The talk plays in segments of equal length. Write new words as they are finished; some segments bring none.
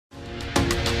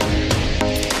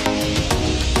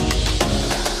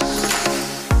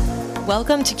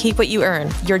Welcome to Keep What You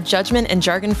Earn, your judgment and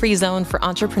jargon-free zone for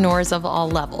entrepreneurs of all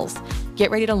levels.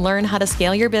 Get ready to learn how to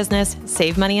scale your business,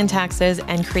 save money in taxes,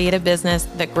 and create a business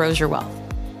that grows your wealth.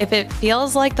 If it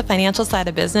feels like the financial side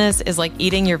of business is like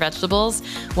eating your vegetables,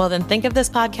 well then think of this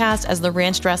podcast as the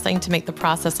ranch dressing to make the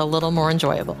process a little more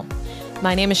enjoyable.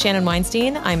 My name is Shannon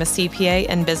Weinstein. I'm a CPA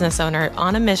and business owner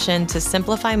on a mission to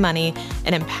simplify money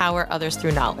and empower others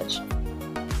through knowledge.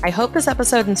 I hope this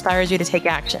episode inspires you to take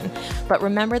action, but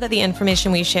remember that the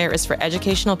information we share is for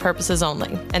educational purposes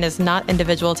only and is not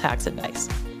individual tax advice.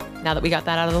 Now that we got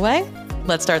that out of the way,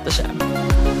 let's start the show.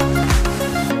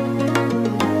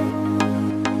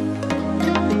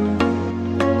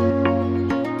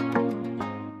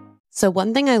 So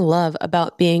one thing I love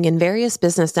about being in various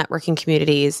business networking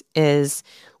communities is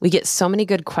we get so many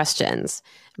good questions.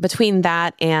 Between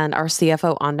that and our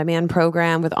CFO on-demand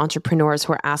program with entrepreneurs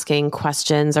who are asking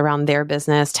questions around their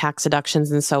business, tax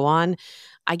deductions, and so on,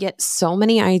 I get so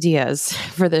many ideas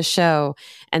for this show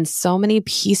and so many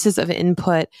pieces of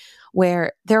input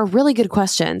where there are really good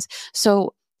questions.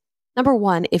 So number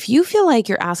one, if you feel like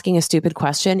you're asking a stupid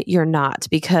question, you're not,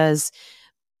 because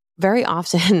very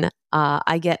often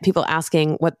I get people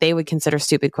asking what they would consider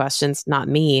stupid questions, not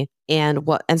me. And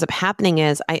what ends up happening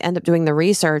is I end up doing the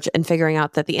research and figuring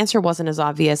out that the answer wasn't as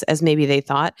obvious as maybe they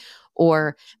thought,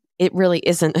 or it really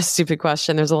isn't a stupid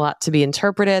question. There's a lot to be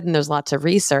interpreted and there's a lot to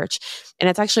research. And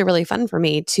it's actually really fun for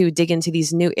me to dig into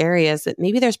these new areas that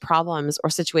maybe there's problems or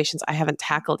situations I haven't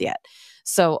tackled yet.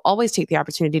 So always take the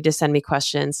opportunity to send me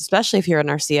questions, especially if you're in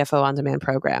our CFO on-demand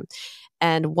program.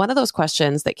 And one of those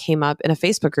questions that came up in a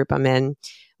Facebook group I'm in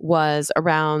was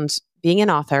around being an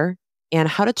author and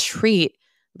how to treat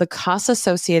the costs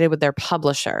associated with their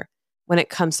publisher when it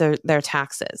comes to their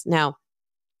taxes. Now,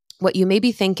 what you may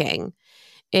be thinking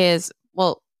is,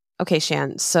 well, okay,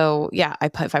 Shan, so yeah,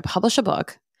 if I publish a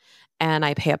book and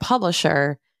I pay a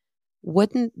publisher,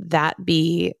 wouldn't that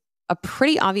be a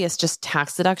pretty obvious just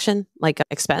tax deduction, like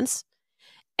expense?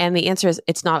 And the answer is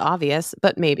it's not obvious,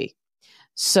 but maybe.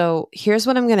 So here's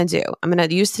what I'm going to do. I'm going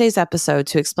to use today's episode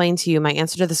to explain to you my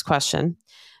answer to this question.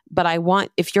 But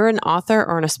if you're an author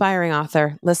or an aspiring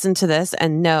author, listen to this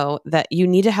and know that you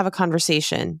need to have a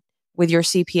conversation with your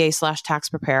CPA/tax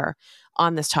preparer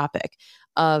on this topic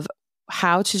of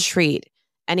how to treat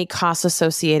any costs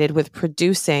associated with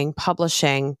producing,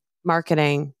 publishing,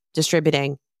 marketing,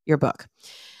 distributing your book.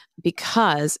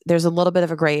 Because there's a little bit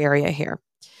of a gray area here.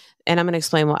 And I'm going to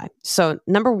explain why. So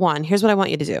number one, here's what I want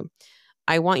you to do.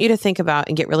 I want you to think about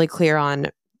and get really clear on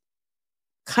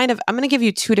I'm going to give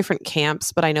you two different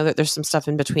camps, but I know that there's some stuff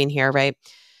in between here, right?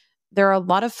 There are a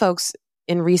lot of folks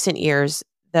in recent years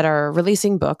that are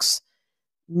releasing books,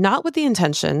 not with the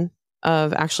intention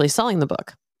of actually selling the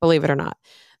book, believe it or not.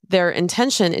 Their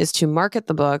intention is to market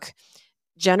the book,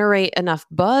 generate enough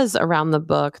buzz around the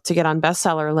book to get on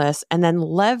bestseller lists, and then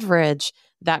leverage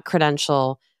that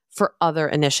credential for other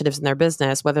initiatives in their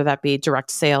business, whether that be direct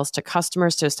sales to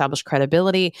customers to establish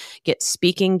credibility, get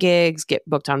speaking gigs, get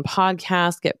booked on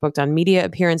podcasts, get booked on media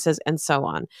appearances, and so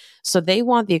on. So they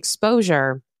want the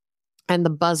exposure and the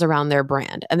buzz around their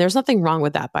brand. And there's nothing wrong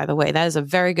with that, by the way. That is a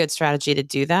very good strategy to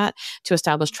do that, to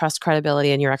establish trust,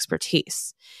 credibility, and your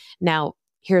expertise. Now,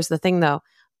 here's the thing though.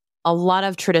 A lot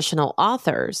of traditional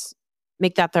authors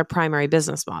make that their primary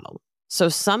business model. So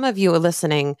some of you are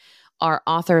listening are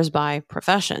authors by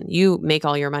profession. You make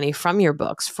all your money from your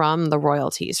books, from the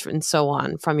royalties, and so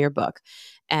on from your book.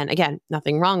 And again,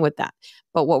 nothing wrong with that.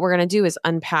 But what we're going to do is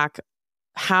unpack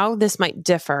how this might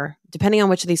differ, depending on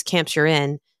which of these camps you're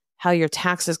in, how your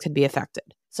taxes could be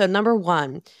affected. So number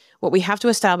one, what we have to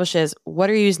establish is, what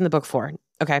are you using the book for?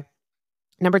 Okay.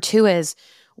 Number two is,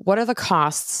 what are the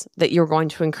costs that you're going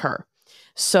to incur?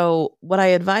 So what I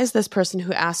advised this person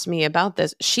who asked me about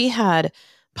this, she had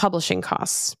publishing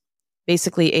costs.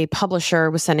 Basically, a publisher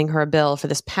was sending her a bill for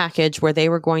this package where they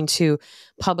were going to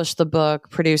publish the book,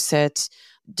 produce it,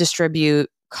 distribute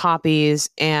copies,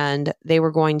 and they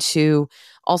were going to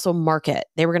also market.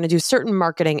 They were going to do certain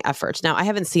marketing efforts. Now, I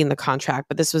haven't seen the contract,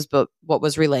 but this was what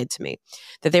was relayed to me,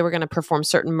 that they were going to perform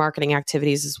certain marketing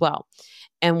activities as well.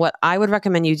 And what I would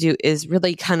recommend you do is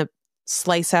really kind of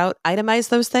slice out, itemize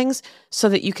those things so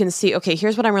that you can see, okay,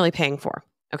 here's what I'm really paying for.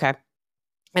 Okay.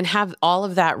 And have all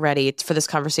of that ready for this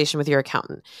conversation with your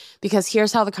accountant. Because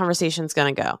here's how the conversation is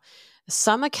going to go.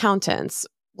 Some accountants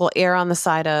will err on the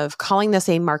side of calling this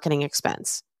a marketing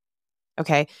expense.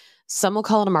 Okay. Some will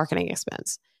call it a marketing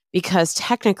expense because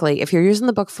technically, if you're using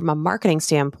the book from a marketing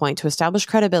standpoint to establish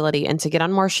credibility and to get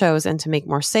on more shows and to make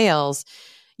more sales,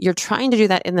 you're trying to do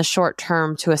that in the short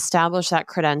term to establish that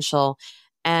credential.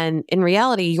 And in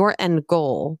reality, your end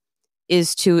goal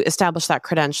is to establish that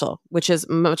credential, which is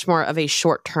much more of a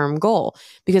short-term goal.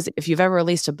 Because if you've ever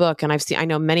released a book, and I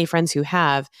know many friends who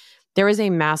have, there is a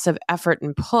massive effort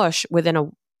and push within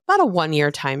about a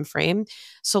 1-year time frame.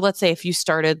 So let's say if you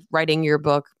started writing your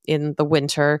book in the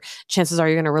winter, chances are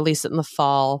you're going to release it in the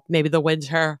fall, maybe the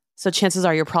winter. So chances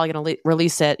are you're probably going to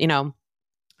release it,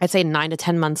 I'd say 9 to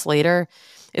 10 months later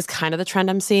is kind of the trend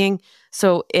I'm seeing.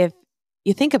 So if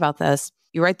you think about this,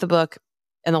 you write the book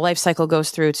and the life cycle goes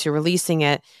through to releasing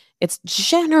it, it's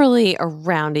generally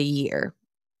around a year.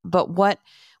 But what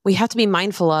we have to be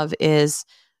mindful of is,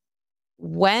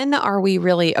 when are we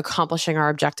really accomplishing our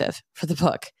objective for the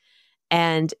book?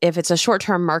 And if it's a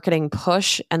short-term marketing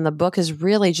push and the book is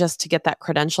really just to get that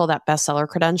credential, that bestseller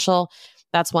credential,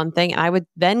 that's one thing. And I would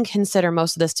then consider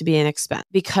most of this to be an expense,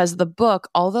 because the book,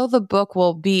 although the book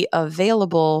will be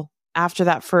available after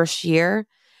that first year,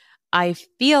 I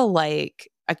feel like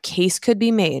a case could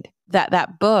be made that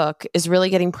that book is really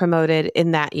getting promoted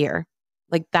in that year.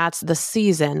 Like that's the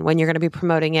season when you're going to be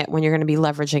promoting it, when you're going to be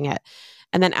leveraging it.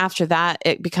 And then after that,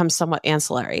 it becomes somewhat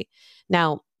ancillary.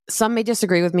 Now, some may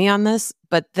disagree with me on this,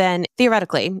 but then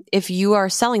theoretically, if you are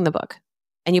selling the book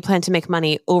and you plan to make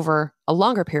money over a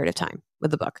longer period of time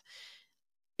with the book,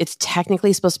 it's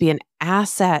technically supposed to be an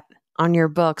asset on your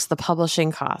books, the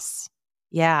publishing costs.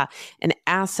 Yeah, an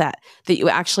asset that you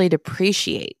actually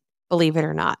depreciate, believe it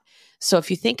or not. So if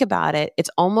you think about it, it's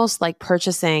almost like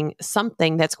purchasing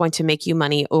something that's going to make you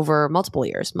money over multiple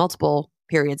years, multiple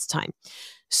periods of time.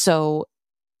 So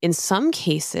in some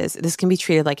cases, this can be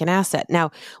treated like an asset.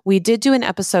 Now, we did do an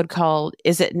episode called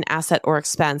Is It an Asset or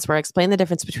Expense, where I explained the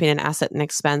difference between an asset and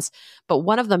expense. But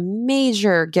one of the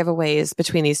major giveaways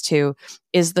between these two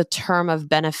is the term of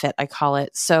benefit, I call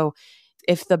it. So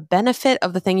if the benefit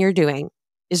of the thing you're doing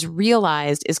is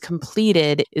realized, is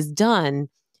completed, is done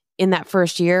in that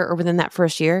first year or within that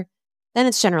first year, then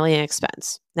it's generally an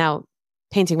expense. Now,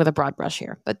 painting with a broad brush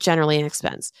here, but generally an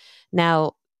expense.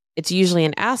 Now, it's usually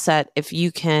an asset if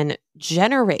you can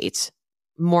generate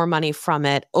more money from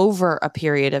it over a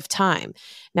period of time.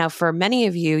 Now, for many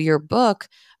of you, your book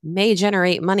may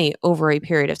generate money over a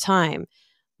period of time,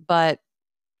 but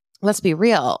let's be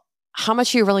real. How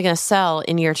much are you really going to sell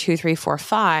in year 2, 3, 4,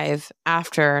 5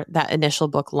 after that initial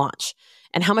book launch?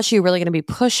 And how much are you really going to be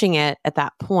pushing it at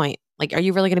that point? Like, are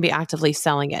you really going to be actively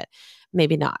selling it?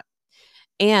 Maybe not.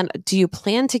 And do you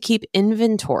plan to keep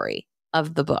inventory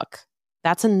of the book?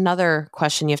 That's another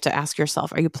question you have to ask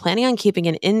yourself. Are you planning on keeping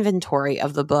an inventory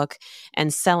of the book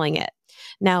and selling it?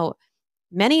 Now,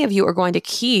 many of you are going to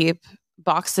keep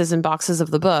boxes and boxes of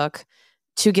the book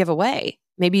to give away.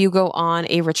 Maybe you go on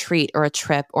a retreat or a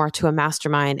trip or to a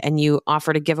mastermind and you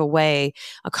offer to give away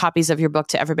copies of your book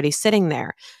to everybody sitting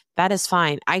there. That is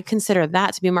fine. I consider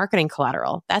that to be marketing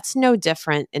collateral. That's no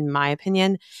different, in my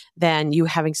opinion, than you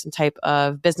having some type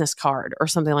of business card or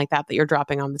something like that you're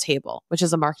dropping on the table, which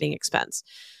is a marketing expense.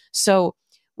 So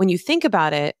when you think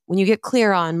about it, when you get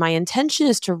clear on my intention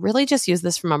is to really just use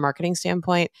this from a marketing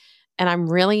standpoint, and I'm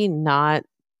really not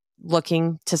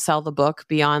looking to sell the book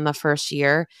beyond the first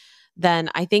year, then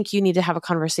I think you need to have a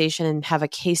conversation and have a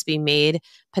case be made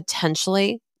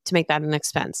potentially to make that an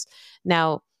expense.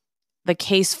 Now, the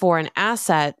case for an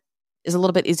asset is a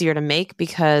little bit easier to make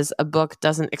because a book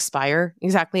doesn't expire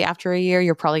exactly after a year.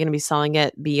 You're probably going to be selling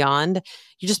it beyond.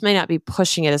 You just may not be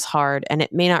pushing it as hard, and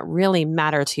it may not really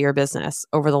matter to your business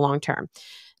over the long term.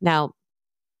 Now,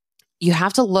 you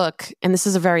have to look, and this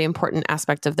is a very important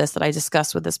aspect of this that I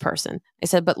discussed with this person. I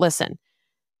said, but listen,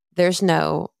 there's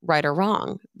no right or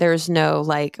wrong. There's no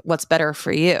like, what's better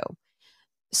for you.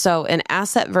 So an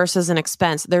asset versus an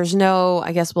expense, there's no,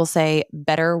 I guess we'll say,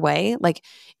 better way. Like,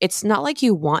 it's not like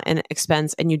you want an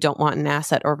expense and you don't want an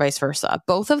asset or vice versa.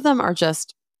 Both of them are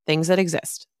just things that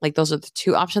exist. Like, those are the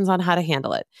two options on how to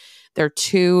handle it. They're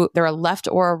a left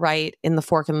or a right in the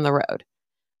fork in the road.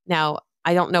 Now,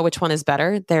 I don't know which one is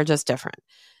better. They're just different.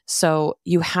 So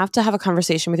you have to have a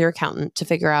conversation with your accountant to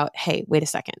figure out, hey, wait a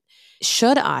second.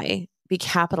 Should I be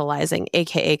capitalizing,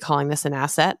 AKA calling this an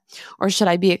asset, or should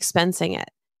I be expensing it?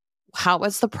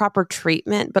 What's the proper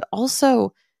treatment, but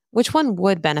also which one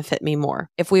would benefit me more?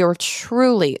 If we were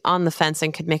truly on the fence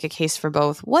and could make a case for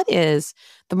both, what is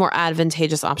the more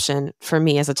advantageous option for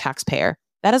me as a taxpayer?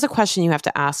 That is a question you have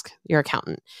to ask your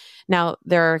accountant. Now,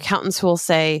 there are accountants who will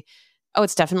say, oh,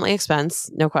 it's definitely expense,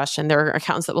 no question. There are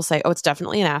accountants that will say, oh, it's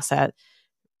definitely an asset,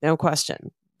 no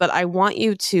question. But I want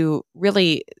you to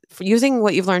really, using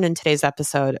what you've learned in today's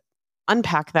episode,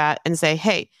 unpack that and say,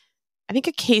 hey, I think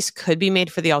a case could be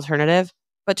made for the alternative,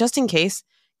 but just in case,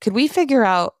 could we figure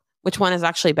out which one is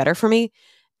actually better for me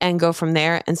and go from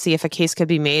there and see if a case could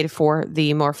be made for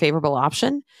the more favorable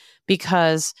option?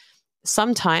 Because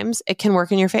sometimes it can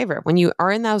work in your favor. When you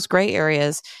are in those gray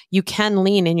areas, you can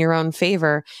lean in your own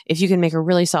favor if you can make a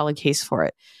really solid case for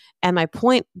it. And my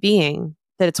point being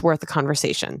that it's worth the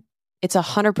conversation. It's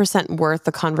 100% worth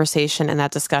the conversation and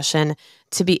that discussion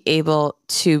to be able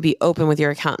to be open with your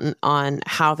accountant on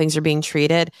how things are being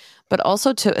treated, but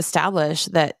also to establish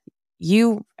that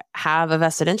you have a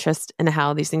vested interest in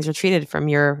how these things are treated from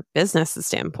your business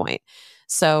standpoint.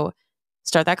 So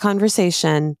start that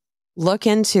conversation, look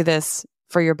into this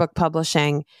for your book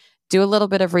publishing, do a little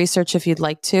bit of research if you'd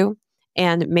like to,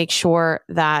 and make sure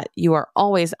that you are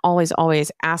always, always,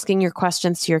 always asking your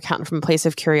questions to your accountant from a place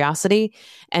of curiosity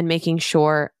and making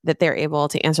sure that they're able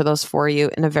to answer those for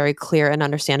you in a very clear and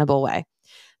understandable way.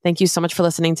 Thank you so much for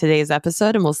listening to today's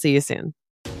episode, and we'll see you soon.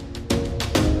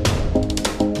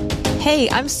 Hey,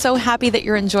 I'm so happy that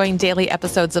you're enjoying daily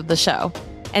episodes of the show.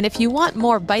 And if you want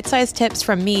more bite-sized tips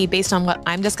from me based on what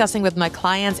I'm discussing with my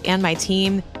clients and my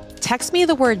team, text me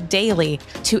the word daily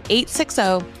to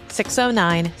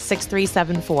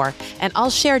 860-609-6374, and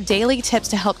I'll share daily tips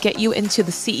to help get you into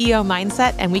the CEO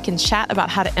mindset, and we can chat about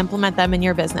how to implement them in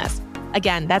your business.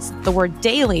 Again, that's the word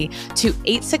daily to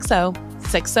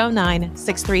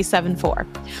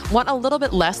 860-609-6374. Want a little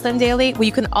bit less than daily? Well,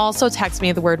 you can also text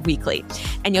me the word weekly,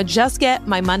 and you'll just get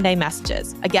my Monday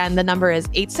messages. Again, the number is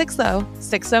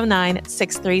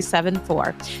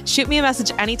 860-609-6374. Shoot me a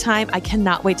message anytime. I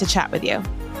cannot wait to chat with you.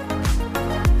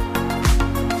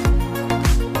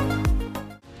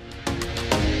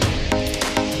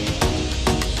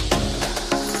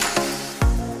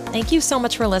 Thank you so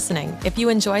much for listening. If you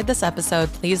enjoyed this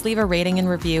episode, please leave a rating and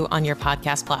review on your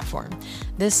podcast platform.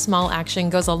 This small action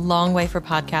goes a long way for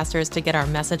podcasters to get our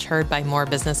message heard by more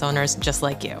business owners just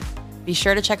like you. Be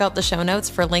sure to check out the show notes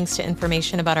for links to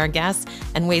information about our guests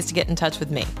and ways to get in touch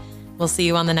with me. We'll see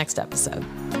you on the next episode.